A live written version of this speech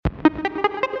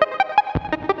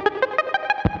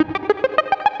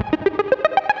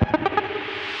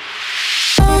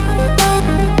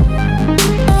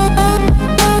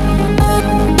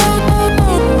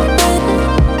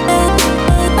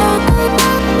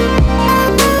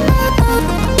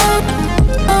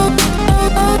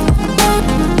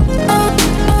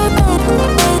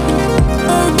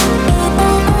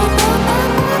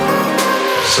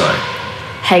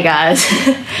Hey guys.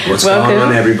 What's Welcome. going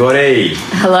on, everybody?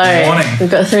 Hello. Good morning. We've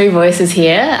got three voices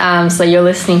here. So you're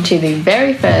listening to the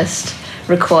very first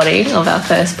recording of our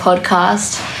first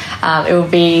podcast. It will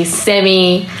be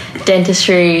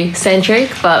semi-dentistry centric,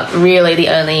 but really the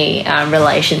only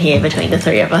relation here between the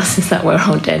three of us is that we're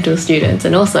all dental students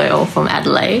and also all from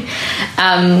Adelaide.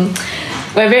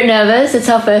 We're a bit nervous. It's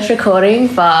our first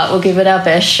recording, but we'll give it our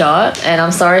best shot. And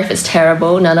I'm sorry if it's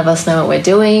terrible. None of us know what we're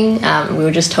doing. We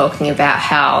were just talking about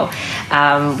how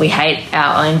we hate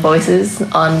our own voices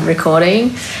on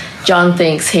recording. John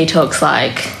thinks he talks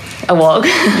like a wog.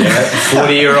 Yeah,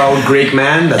 40-year-old Greek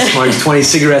man that smokes 20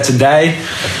 cigarettes a day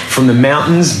from the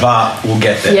mountains, but we'll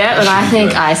get there. Yeah, and I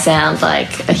think I sound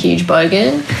like a huge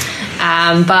bogan.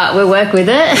 But we'll work with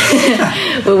it.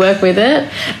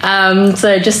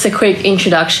 So just a quick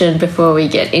introduction before we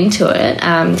get into it.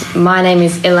 My name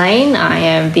is Elaine. I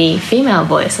am the female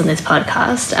voice on this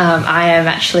podcast. I am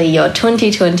actually your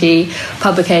 2020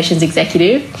 publications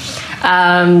executive.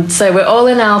 So we're all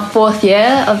in our fourth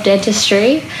year of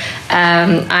dentistry.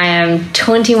 I am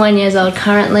 21 years old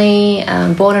currently,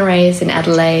 born and raised in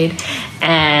Adelaide.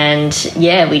 And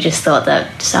yeah, we just thought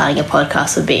that starting a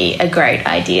podcast would be a great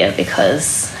idea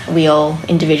because we all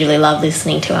individually love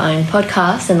listening to our own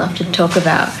podcasts and love to talk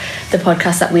about the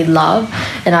podcasts that we love.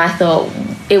 And I thought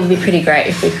it would be pretty great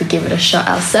if we could give it a shot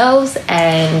ourselves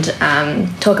and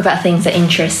talk about things that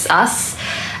interest us.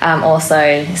 Also,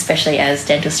 especially as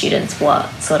dental students,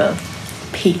 what sort of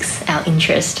piques our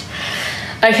interest.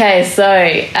 Okay, so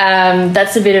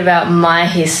that's a bit about my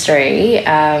history.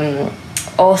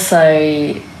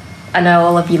 Also, I know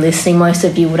all of you listening, most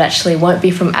of you won't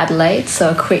be from Adelaide, so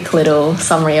a quick little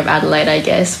summary of Adelaide, I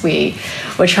guess. We're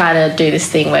trying to do this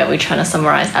thing where we're trying to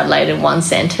summarise Adelaide in one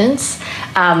sentence.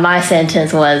 My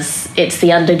sentence was, it's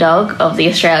the underdog of the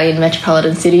Australian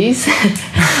metropolitan cities.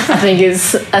 I think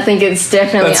it's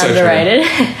definitely That's underrated.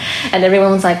 So and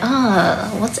everyone's like,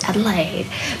 what's Adelaide?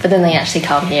 But then they actually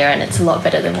come here and it's a lot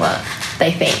better than what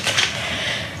they think.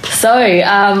 So,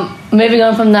 moving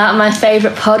on from that, my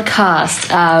favourite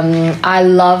podcast. I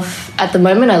love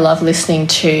listening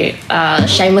to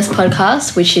Shameless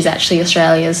Podcast, which is actually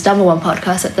Australia's #1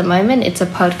 podcast at the moment. It's a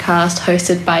podcast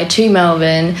hosted by two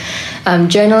Melbourne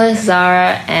journalists,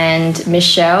 Zara and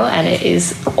Michelle, and it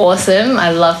is awesome. I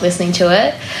love listening to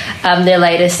it. Their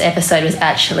latest episode was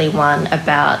actually one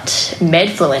about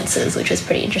medfluencers, which was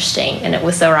pretty interesting, and it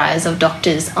was the rise of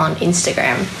doctors on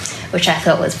Instagram, which I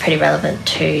thought was pretty relevant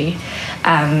to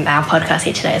our podcast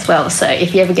here today as well. So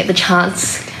if you ever get the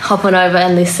chance, hop on over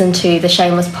and listen to the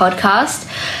Shameless Podcast.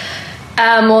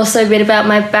 Also a bit about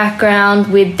my background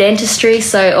with dentistry.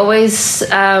 So always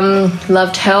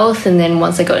loved health, and then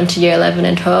once I got into year 11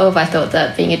 and 12, I thought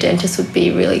that being a dentist would be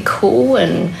really cool.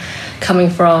 And coming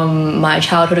from my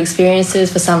childhood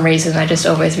experiences, for some reason I just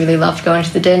always really loved going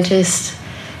to the dentist.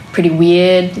 Pretty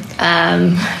weird,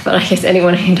 but I guess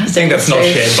anyone who does. I think that's not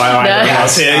shared by either of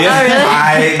us here. Yeah. Oh,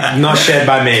 really? Not shared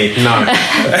by me, no.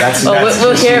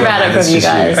 We'll hear about it from you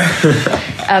guys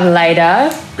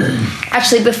later.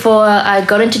 Actually, before I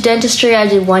got into dentistry, I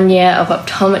did 1 year of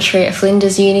optometry at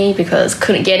Flinders Uni because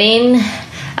couldn't get in.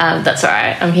 That's all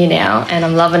right, I'm here now and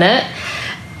I'm loving it.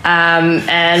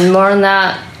 And more on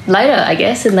that later, I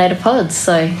guess, in later pods.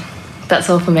 So that's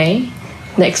all for me.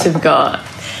 Next we've got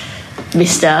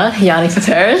Mr. Yanni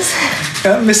Paperas.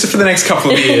 Mr. for the next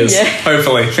couple of years, Yeah.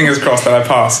 Hopefully. Fingers crossed that I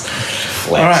pass. Flex.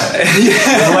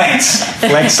 All right.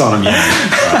 Flex on him,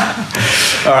 yeah.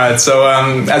 All right, so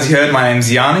as you heard, my name's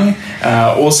Yanni,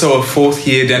 also a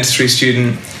fourth-year dentistry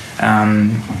student,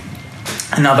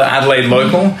 another Adelaide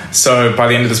local. So by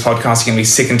the end of this podcast, you're going to be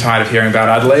sick and tired of hearing about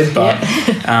Adelaide. But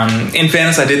in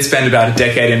fairness, I did spend about a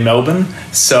decade in Melbourne,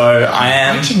 so I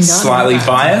am slightly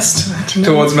biased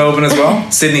towards Melbourne as well.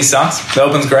 Sydney sucks.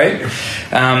 Melbourne's great.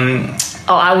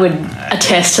 I would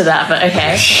attest to that, but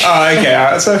okay. Oh, okay.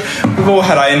 All right. So we've all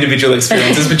had our individual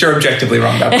experiences, but you're objectively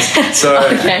wrong about this. So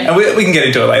Okay. and we can get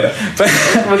into it later. But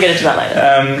We'll get into that later.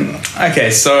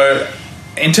 okay, so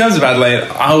in terms of Adelaide,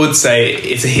 I would say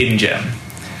it's a hidden gem.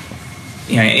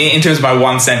 You know, in terms of my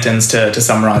one sentence to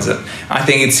summarise it, I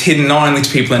think it's hidden not only to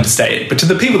people interstate, but to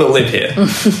the people that live here.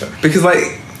 Because,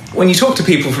 like, when you talk to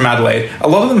people from Adelaide, a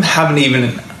lot of them haven't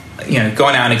even,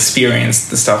 gone out and experienced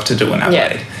the stuff to do in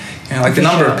Adelaide. Yeah. Like the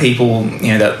number of people,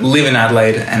 that live in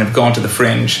Adelaide and have gone to the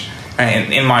Fringe,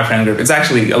 in my friend group, it's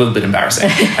actually a little bit embarrassing.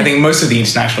 I think most of the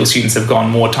international students have gone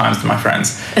more times than my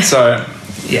friends. So,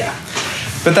 yeah.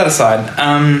 But that aside,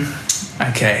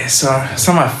 okay, so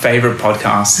some of my favourite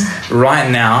podcasts. Right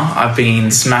now, I've been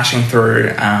smashing through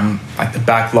the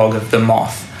backlog of The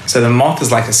Moth. So The Moth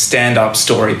is like a stand-up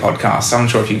story podcast. I'm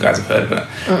not sure if you guys have heard of it,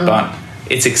 but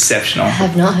It's exceptional. I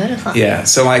have not heard of that. Yeah,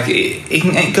 so like it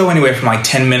can go anywhere from like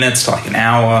 10 minutes to like an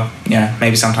hour,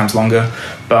 maybe sometimes longer.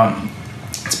 But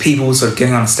it's people sort of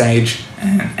getting on stage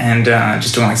and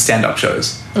just doing like stand-up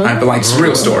shows, right? But like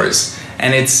real stories.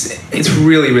 And it's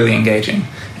really, really engaging.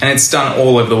 And it's done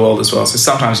all over the world as well. So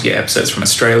sometimes you get episodes from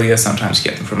Australia, sometimes you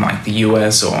get them from like the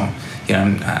US or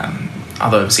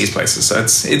other overseas places. So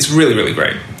it's really, really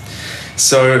great.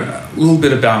 So a little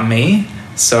bit about me.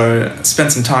 So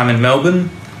spent some time in Melbourne,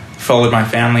 followed my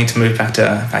family to move back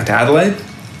to Adelaide.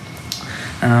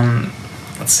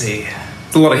 Let's see.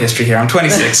 There's a lot of history here. I'm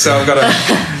 26, so I've got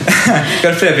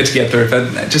a fair bit to get through,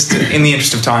 but just in the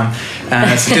interest of time.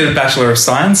 So I did a Bachelor of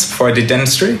Science before I did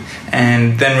dentistry,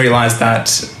 and then realised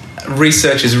that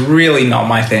research is really not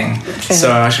my thing. Fair.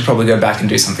 So I should probably go back and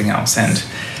do something else. And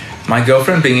my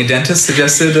girlfriend, being a dentist,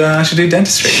 suggested I should do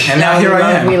dentistry. And now here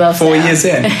I am, 4 years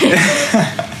in.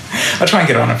 I'll try and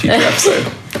get on a future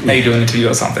episode. Maybe do an interview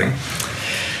or something.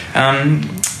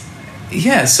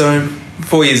 So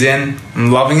 4 years in, I'm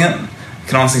loving it. I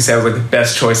can honestly say it was like the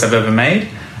best choice I've ever made.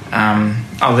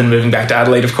 Other than moving back to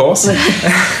Adelaide, of course.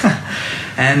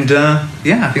 And I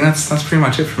think that's pretty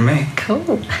much it from me.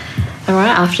 Cool. All right,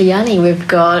 after Yanni, we've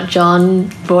got John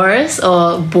Boris,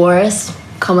 or Boris,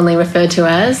 commonly referred to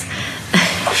as.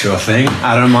 Sure thing.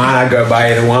 I don't mind. I go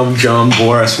by either one, John,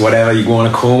 Boris, whatever you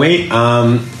want to call me.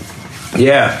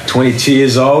 22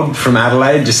 years old, from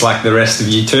Adelaide, just like the rest of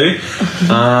you two.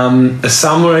 A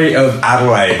summary of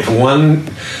Adelaide.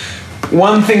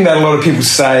 One thing that a lot of people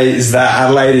say is that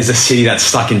Adelaide is a city that's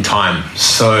stuck in time.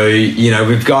 So,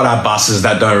 we've got our buses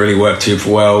that don't really work too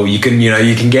well. You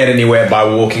can get anywhere by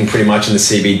walking pretty much in the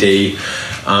CBD.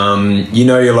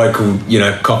 Your local,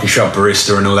 coffee shop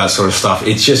barista and all that sort of stuff.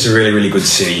 It's just a really, really good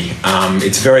city.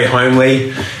 It's very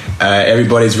homely.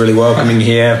 Everybody's really welcoming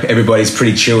here. Everybody's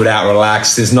pretty chilled out,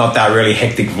 relaxed. There's not that really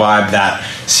hectic vibe that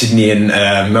Sydney and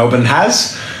Melbourne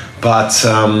has. But,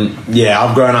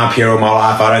 I've grown up here all my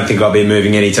life. I don't think I'll be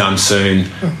moving anytime soon.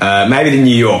 Maybe to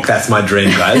New York. That's my dream,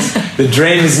 guys. The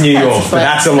dream is New York, but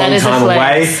that's a long time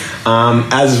away.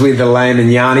 As with Elaine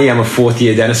and Yanni, I'm a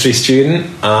fourth-year dentistry student.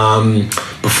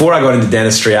 Before I got into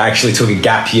dentistry, I actually took a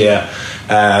gap year,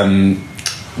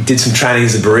 did some training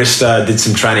as a barista, did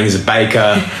some training as a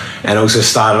baker, and also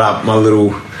started up my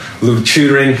little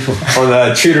tutoring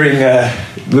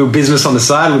little business on the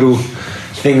side, little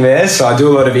thing there. So I do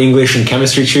a lot of English and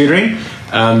chemistry tutoring.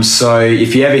 So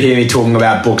if you ever hear me talking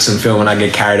about books and film and I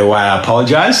get carried away, I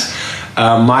apologize.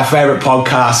 My favorite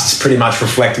podcasts pretty much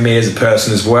reflect me as a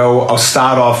person as well. I'll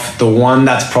start off the one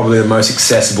that's probably the most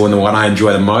accessible and the one I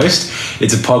enjoy the most.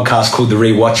 It's a podcast called The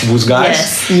Rewatchables,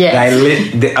 guys.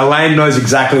 Yes. Elaine knows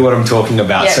exactly what I'm talking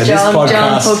about. Yeah, so John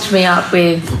podcast, hooked me up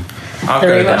with I'll The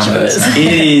go down with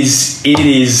Rewatchables. it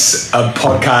is a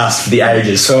podcast for the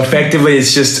ages. So effectively,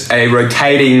 it's just a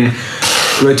rotating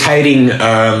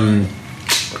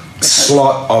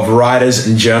slot of writers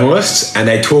and journalists, and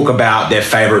they talk about their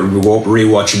favorite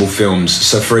rewatchable films.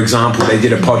 So for example, they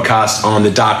did a podcast on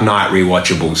The Dark Knight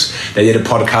rewatchables. They did a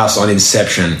podcast on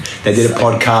Inception. They did a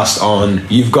podcast on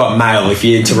You've Got Mail, if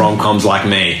you're into rom-coms like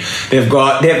me. They've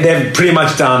pretty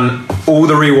much done all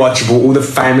the rewatchable, all the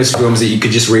famous films that you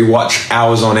could just rewatch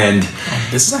hours on end.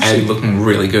 This is actually looking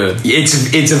really good.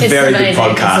 It's a very good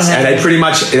podcast, and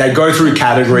they go through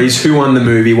categories: who won the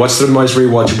movie, what's the most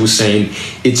rewatchable scene.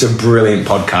 It's a brilliant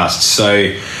podcast.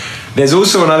 So there's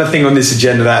also another thing on this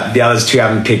agenda that the others two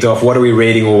haven't picked off. What are we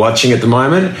reading or watching at the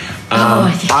moment?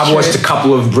 I've watched a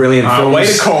couple of brilliant films. Way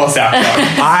to call us out,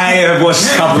 though. I have watched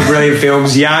a couple of brilliant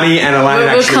films. Yanni and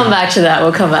Elaine We'll come back to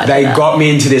that. They got me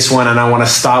into this one, and I want to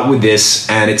start with this,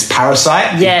 and it's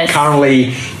Parasite. Yes. It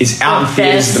currently is out in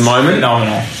theaters at the moment.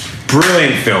 Phenomenal.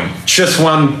 Brilliant film. Just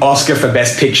won Oscar for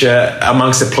Best Picture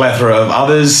amongst a plethora of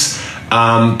others.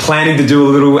 Planning to do a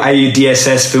little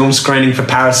AUDSS film screening for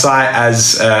Parasite,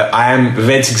 as I am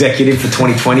events executive for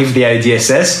 2020 for the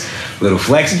AUDSS. Little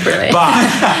flex. Brilliant. But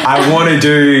I want to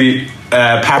do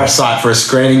Parasite for a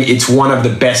screening. It's one of the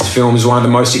best films, one of the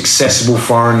most accessible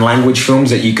foreign language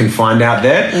films that you can find out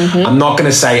there. Mm-hmm. I'm not going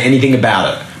to say anything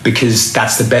about it, because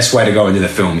that's the best way to go into the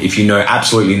film if you know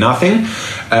absolutely nothing.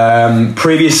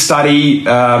 Previous study,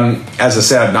 as I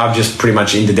said, I've just pretty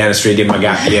much into dentistry, did my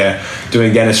gap year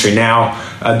doing dentistry now.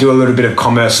 I do a little bit of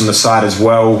commerce on the side as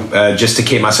well, just to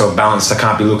keep myself balanced. I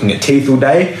can't be looking at teeth all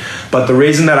day. But the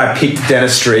reason that I picked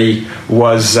dentistry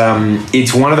was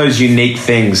it's one of those unique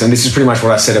things, and this is pretty much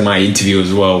what I said in my interview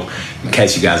as well, in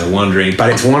case you guys are wondering,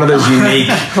 but it's one of those unique...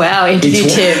 Wow, interview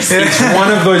tips. It's one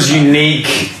of those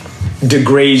unique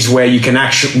degrees where you can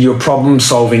actually, your problem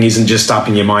solving isn't just up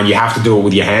in your mind. You have to do it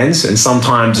with your hands, and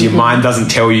sometimes your mind doesn't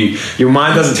tell your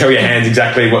hands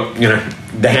exactly what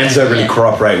The hands don't really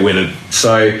cooperate with it.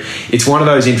 So it's one of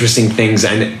those interesting things.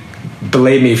 And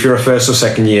believe me, if you're a first or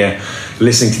second year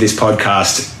listening to this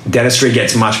podcast, dentistry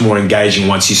gets much more engaging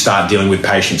once you start dealing with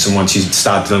patients and once you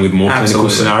start dealing with more clinical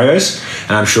scenarios.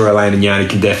 And I'm sure Elaine and Yanni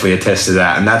can definitely attest to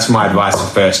that. And that's my advice for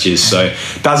first years. So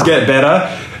it does get better.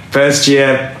 First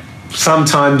year,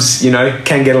 sometimes,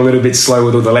 can get a little bit slow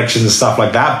with all the lectures and stuff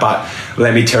like that. But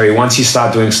let me tell you, once you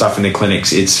start doing stuff in the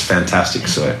clinics, it's fantastic.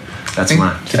 So that's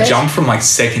the jump from like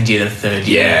second year to third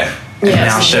year. And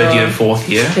now third year to fourth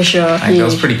year. For sure. That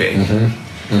was pretty big. Mm-hmm.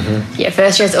 Mm-hmm. Yeah,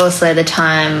 first year is also the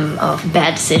time of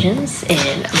bad decisions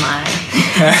in my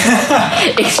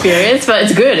experience, but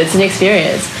it's good. It's an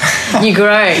experience. You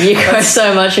grow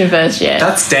so much in first year.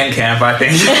 That's dent camp, I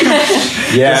think.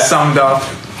 Just summed up.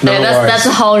 That's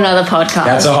a whole nother podcast.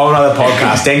 That's a whole nother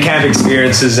podcast. Den camp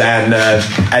experiences and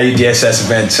AUDSS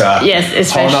events are a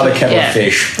whole nother kettle of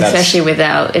fish. Especially with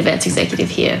our events executive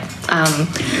here.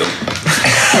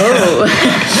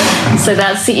 So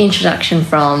that's the introduction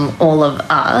from all of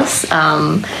us.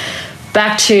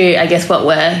 Back to, I guess, what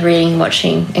we're reading,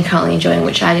 watching, and currently enjoying,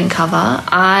 which I didn't cover.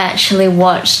 I actually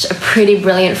watched a pretty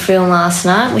brilliant film last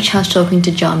night, which I was talking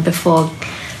to John before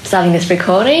starting this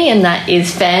recording, and that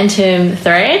is Phantom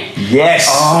Thread. Yes.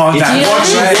 Oh, it's what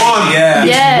you want.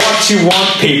 Yeah. It's what you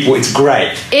want, people. It's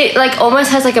great. It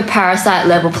almost has a Parasite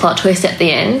level plot twist at the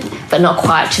end, but not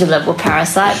quite to the level of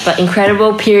Parasite, but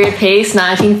incredible period piece,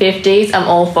 1950s. I'm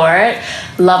all for it.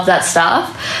 Love that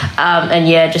stuff. And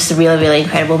just a really, really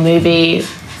incredible movie.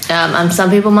 Some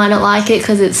people might not like it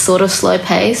because it's sort of slow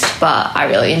paced, but I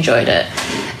really enjoyed it.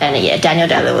 And Daniel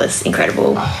Day was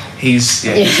incredible. He's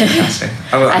fantastic.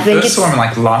 I first saw him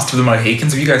in Last of the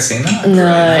Mohicans. Have you guys seen that?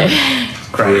 No.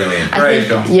 Brilliant. Great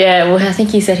film. Yeah, well, I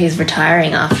think he said he's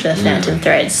retiring after Phantom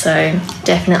Thread, so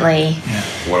definitely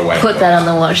put that on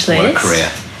the watch list. What a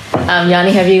career.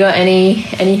 Yanni, have you got any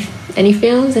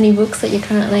films, any books that you're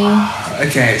currently...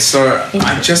 Okay, so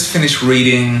I just finished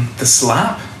reading The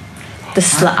Slap. The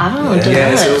Slap? I don't know.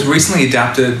 Yeah, so it was recently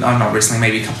adapted, not recently,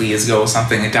 maybe a couple of years ago or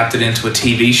something, adapted into a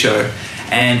TV show.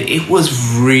 And it was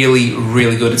really,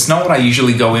 really good. It's not what I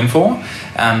usually go in for.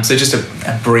 So just a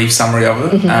brief summary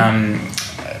of it.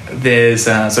 Mm-hmm. There's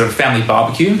a sort of family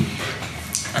barbecue.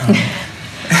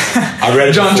 I read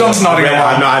it. John's nodding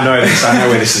along. I know this. I know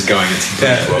where this is going.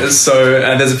 So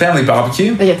there's a family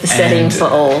barbecue. We have the setting for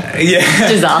all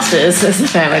disasters. It's a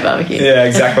family barbecue. Yeah,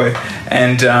 exactly.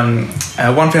 And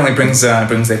one family brings their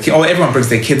kids. Everyone brings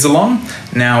their kids along.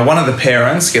 Now, one of the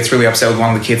parents gets really upset with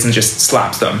one of the kids and just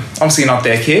slaps them. Obviously, not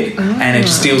their kid, and it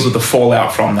just deals with the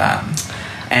fallout from that.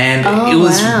 And it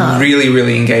was really,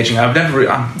 really engaging. I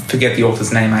forget the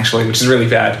author's name actually, which is really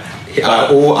bad.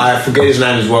 I forget his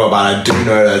name as well, but I do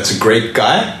know that it's a Greek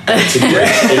guy. It's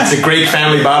a Greek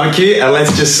family barbecue, and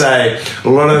let's just say a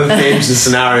lot of the themes and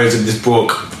scenarios of this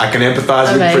book I can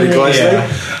empathise with pretty closely.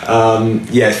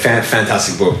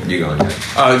 Fantastic book. You go on.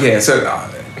 Oh yeah, so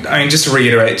just to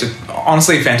reiterate,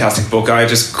 honestly, fantastic book. I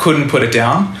just couldn't put it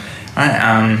down.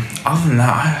 Right? Other than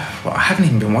that, I haven't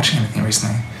even been watching anything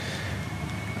recently.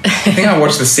 I think I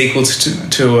watched the sequel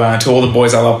to All the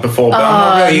Boys I Loved Before, but I'm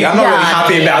not really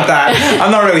happy about that. I'm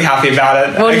not really happy about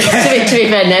it. Well, to be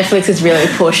fair, Netflix is really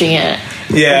pushing it.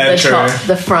 Yeah, true.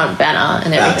 The front banner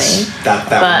and everything.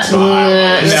 It's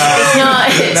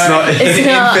not. In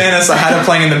fairness, I had it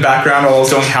playing in the background while I was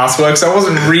doing housework, so I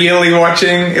wasn't really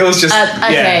watching. It was just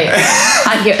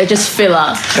I get just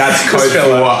filler. That's code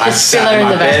for what I sat in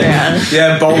the background.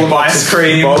 Yeah, bowl of ice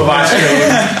cream, box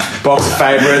of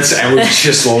favourites, and we're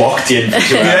just locked in.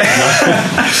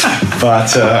 But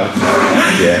so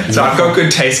I've got good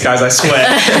taste, guys. I swear.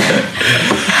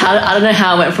 I don't know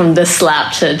how I went from The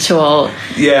Slap to all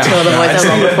the Boys I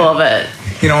Loved Before, but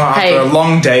you know, after a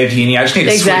long day of uni, I just need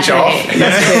to switch off.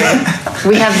 That's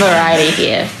true. We have variety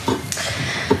here.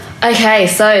 Okay,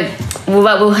 so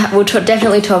we'll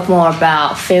definitely talk more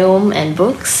about film and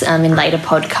books in later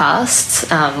podcasts.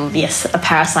 Yes, a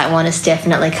Parasite one is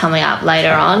definitely coming up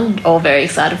later on. All very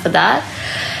excited for that.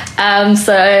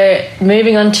 So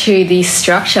moving on to the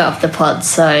structure of the pod.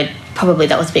 So probably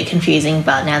that was a bit confusing,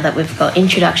 but now that we've got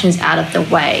introductions out of the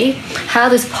way, how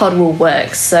this pod will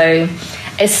work. So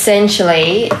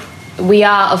essentially, we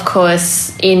are, of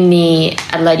course, in the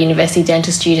Adelaide University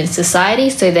Dental Students Society,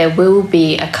 so there will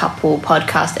be a couple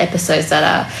podcast episodes that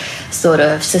are sort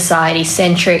of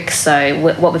society-centric. So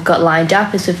what we've got lined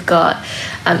up is we've got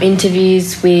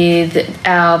interviews with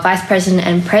our Vice President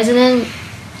and President,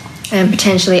 and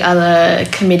potentially other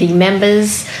committee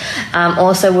members.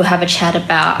 Also, we'll have a chat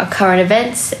about our current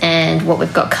events and what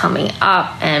we've got coming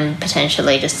up, and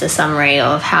potentially just a summary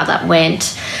of how that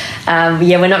went.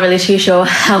 We're not really too sure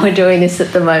how we're doing this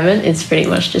at the moment. It's pretty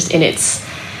much just in its,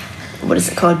 what is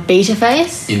it called, beta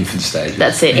phase? Infant stages.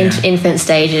 That's it, infant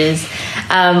stages.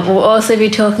 We'll also be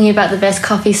talking about the best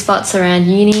coffee spots around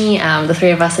uni. The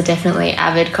three of us are definitely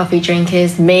avid coffee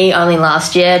drinkers. Me only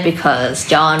last year because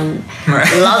John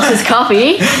loves his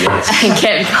coffee and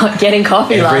kept getting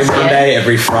coffee last year. Every Monday,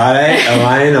 every Friday,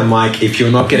 Elaine, I'm like, if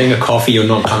you're not getting a coffee, you're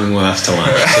not coming with us to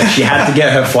lunch. So she had to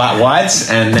get her flat whites,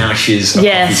 and now she's a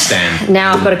coffee stand.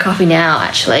 Now I've got a coffee now,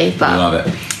 actually. But I love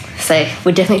it. So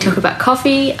we'll definitely talk about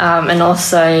coffee, and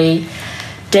also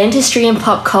dentistry and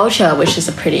pop culture, which is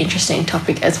a pretty interesting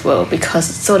topic as well, because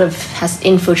it sort of has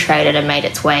infiltrated and made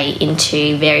its way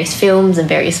into various films and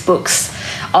various books,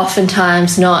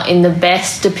 oftentimes not in the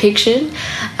best depiction,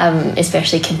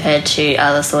 especially compared to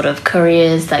other sort of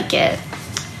careers that get,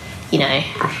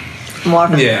 more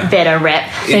of a better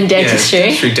rep than dentistry. Yeah,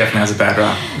 dentistry definitely has a bad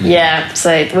rap. Yeah,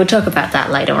 so we'll talk about that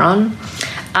later on.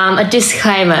 A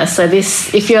disclaimer, so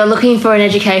this, if you're looking for an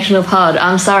educational pod,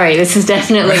 I'm sorry, this is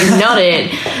definitely not it.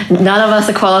 None of us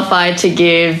are qualified to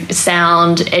give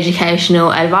sound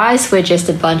educational advice. We're just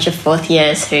a bunch of fourth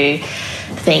years who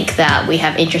think that we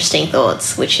have interesting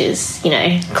thoughts, which is,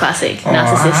 classic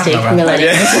narcissistic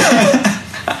millennials.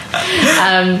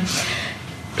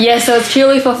 So it's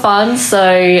purely for fun,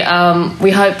 so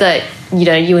we hope that,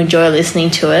 you enjoy listening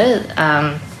to it.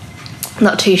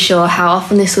 Not too sure how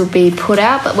often this will be put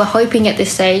out, but we're hoping at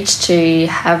this stage to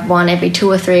have one every 2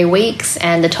 or 3 weeks,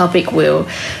 and the topic will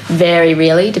vary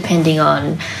really depending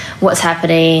on what's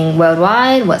happening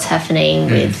worldwide, what's happening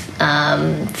with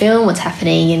film, what's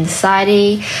happening in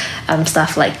society,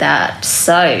 stuff like that.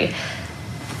 So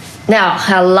now,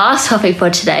 our last topic for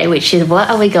today, which is what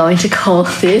are we going to call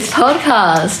this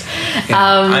podcast?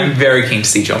 I'm very keen to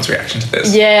see John's reaction to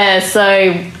this. Yeah,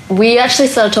 so we actually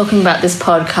started talking about this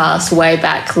podcast way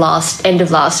back end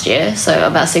of last year, so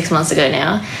about 6 months ago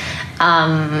now.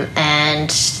 And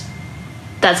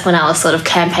that's when I was sort of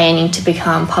campaigning to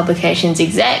become publications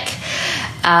exec.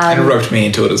 And roped me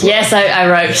into it as well. Yes, I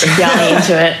roped Yanni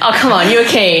into it. Oh, come on, you were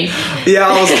keen. Yeah,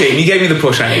 I was keen. You gave me the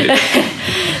push I needed.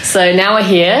 So now we're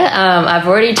here. I've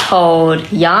already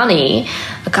told Yanni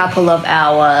a couple of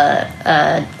our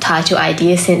title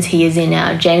ideas since he is in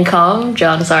our Gen Com.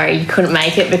 John, sorry, you couldn't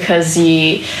make it because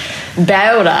you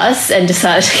bailed us and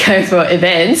decided to go for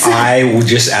events. I will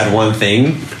just add one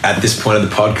thing at this point of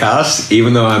the podcast.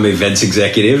 Even though I'm events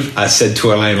executive, I said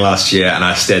to Elaine last year, and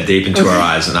I stared deep into her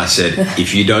eyes, and I said,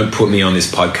 if you don't put me on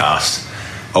this podcast,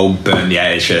 I'll burn the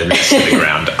AHMS to the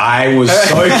ground. I was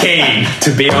so keen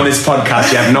to be on this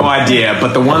podcast, you have no idea.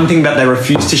 But the one thing that they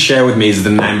refused to share with me is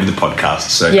the name of the podcast.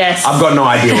 So yes. I've got no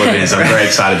idea what it is. I'm very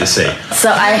excited to see. So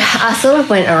I sort of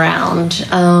went around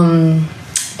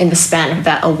in the span of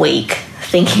about a week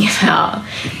thinking about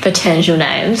potential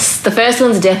names. The first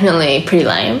one's definitely pretty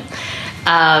lame.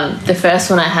 The first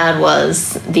one I had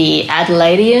was the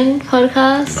Adelaidean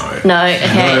podcast. No,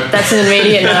 okay, no. That's an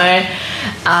immediate no.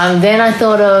 Then I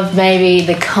thought of maybe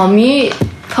the Commute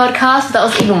podcast. That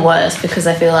was even worse because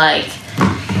I feel like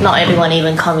not everyone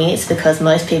even commutes because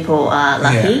most people are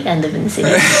lucky and live in the city.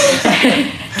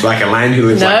 Like Elaine who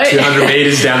lives like 200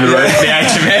 metres down the road from the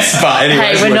HMS. But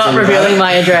anyway, hey, we're not revealing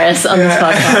my address on this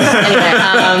podcast. Anyway,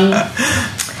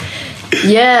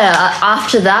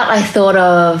 after that I thought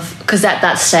of, because at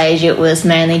that stage it was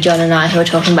mainly John and I who were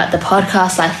talking about the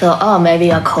podcast, I thought,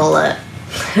 maybe I'll call it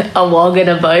a wog and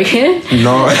a bogan.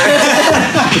 No.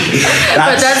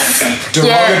 that's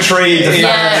derogatory.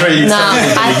 Defamatory.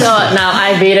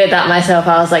 I vetoed that myself.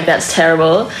 I was like, that's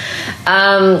terrible.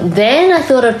 Then I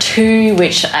thought of two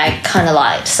which I kind of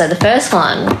liked. So the first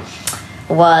one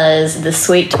was the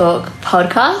Sweet Talk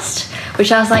podcast,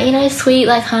 which I was like, sweet,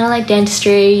 like kind of like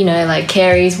dentistry, like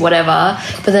caries, whatever.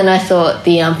 But then I thought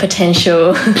the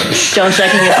potential John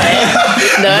shaking his head.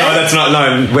 No, that's not.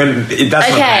 No, that's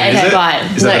okay. Not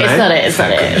Fine. It's not it.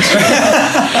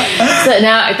 So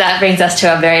now that brings us to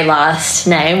our very last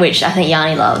name, which I think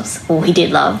Yanni loves. Well, he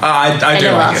did love. I do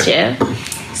like last year.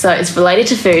 So it's related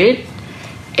to food.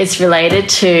 It's related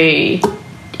to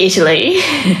Italy.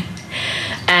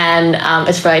 And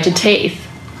it's related to teeth.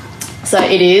 So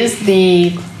it is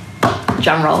the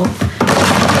drum roll.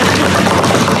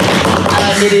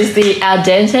 It is the Al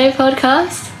Dente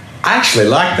podcast. I actually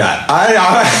like that.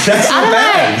 That's not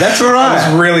bad. That's all right. I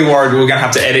was really worried we were going to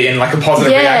have to edit in like a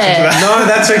positive reaction to that. No,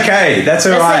 that's okay. That's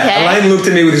all right. Okay. Elaine looked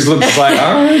at me with his looks like,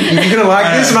 you're going to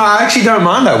like this? And I actually don't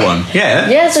mind that one. Yeah.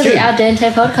 Yeah, so the Al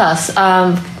Dente podcast,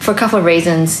 for a couple of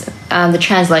reasons. the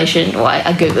translation, well,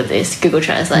 I googled this, Google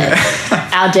Translate.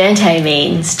 Al dente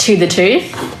means to the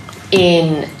tooth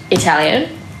in Italian,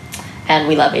 and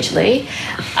we love Italy.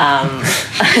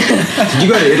 Did you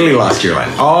go to Italy last year, Elaine?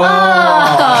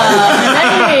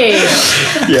 Hey.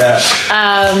 Yeah.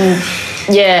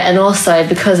 Yeah, and also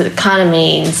because it kind of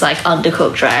means like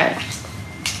undercooked, right?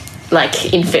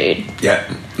 Like in food.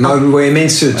 Yeah. No, well, it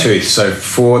means to the tooth. So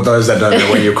for those that don't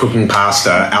know, when you're cooking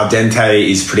pasta, al dente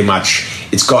is pretty much,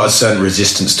 it's got a certain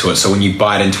resistance to it. So when you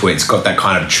bite into it, it's got that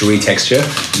kind of chewy texture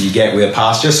that you get with a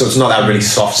pasta. So it's not that really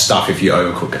soft stuff if you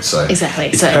overcook it. So exactly.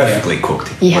 It's so perfectly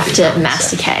cooked. You have to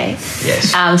masticate.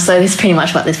 Yes. So this is pretty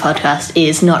much what this podcast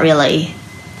is. Not really,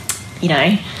 you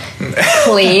know,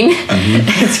 clean.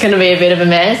 It's going to be a bit of a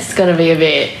mess. It's going to be a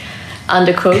bit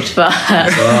undercooked, but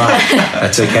That's all right.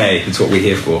 That's okay. That's what we're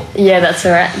here for. yeah, that's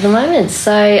all right at the moment.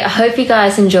 So I hope you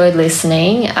guys enjoyed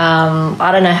listening.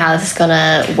 I don't know how this is going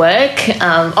to work.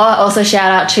 Also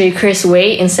shout out to Chris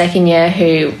Wheat in second year,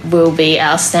 who will be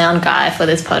our sound guy for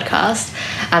this podcast.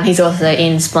 He's also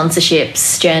in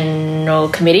sponsorships general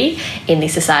committee in the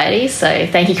society, so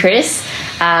thank you, Chris.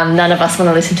 None of us want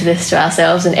to listen to this to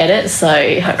ourselves and edit, so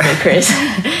hopefully, Chris,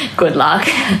 good luck.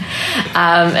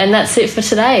 And that's it for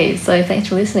today. So thanks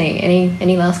for listening.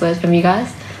 Any last words from you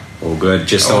guys? All good.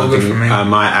 Just All something good for me. I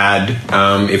might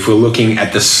add. If we're looking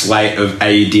at the slate of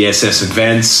AUDSS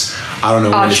events, I don't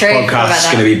know when this true. What podcast about is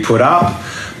that? going to be put up,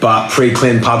 but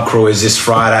pre-clean pub crawl is this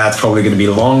Friday. It's probably going to be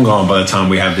long gone by the time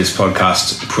we have this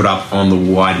podcast put up on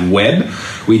the wide web.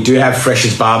 We do have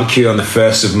Freshers Barbecue on the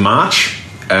 1st of March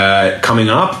coming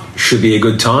up. Should be a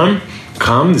good time.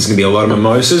 There's going to be a lot of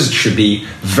mimosas. It should be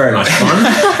very much fun.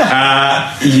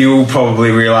 You'll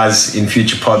probably realise in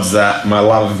future pods that my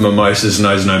love of mimosas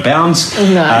knows no bounds.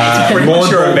 No. More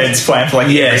Your than- events planned for like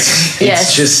Yes, Yes.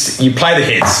 it's just you play the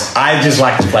hits. I just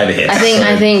like to play the hits.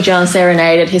 I think John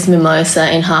serenaded his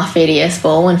mimosa in half VDS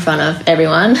ball in front of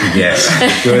everyone. Yes,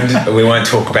 good. We won't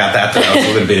talk about that. That was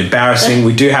a little bit embarrassing.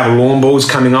 We do have lawn balls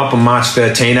coming up on March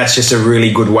 13. That's just a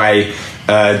really good way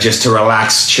just to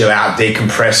relax, chill out,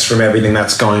 decompress from everything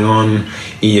that's going on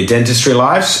in your dentistry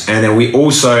lives. And then we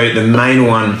also, the main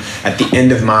one at the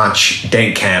end of March,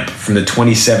 Dent Camp from the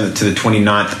 27th to the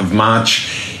 29th of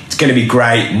March. It's going to be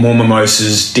great. More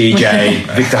mimosas, DJ,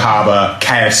 Victor Harbour,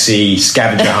 KFC,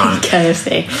 scavenger hunt.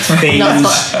 KFC.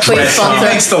 Themes, Please sponsor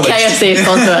Makes the list. KFC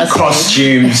sponsor us.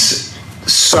 costumes,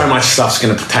 so much stuff's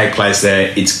going to take place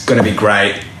there. It's going to be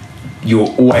great. You're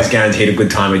always guaranteed a good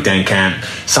time at Dan Camp.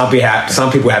 Some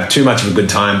people have too much of a good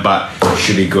time, but it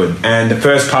should be good. And the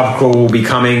first pub crawl will be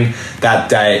coming. That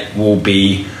date will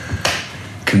be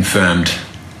confirmed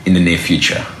in the near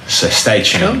future. So stay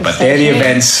tuned. Cool, but stay they're the tuned.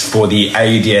 events for the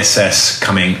AUDSS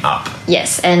coming up.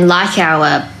 Yes, and like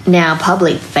our now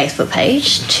public Facebook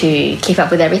page to keep up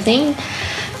with everything.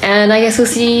 And I guess we'll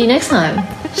see you next time.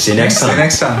 See you next See you time.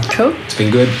 next time. Cool. It's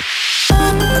been good.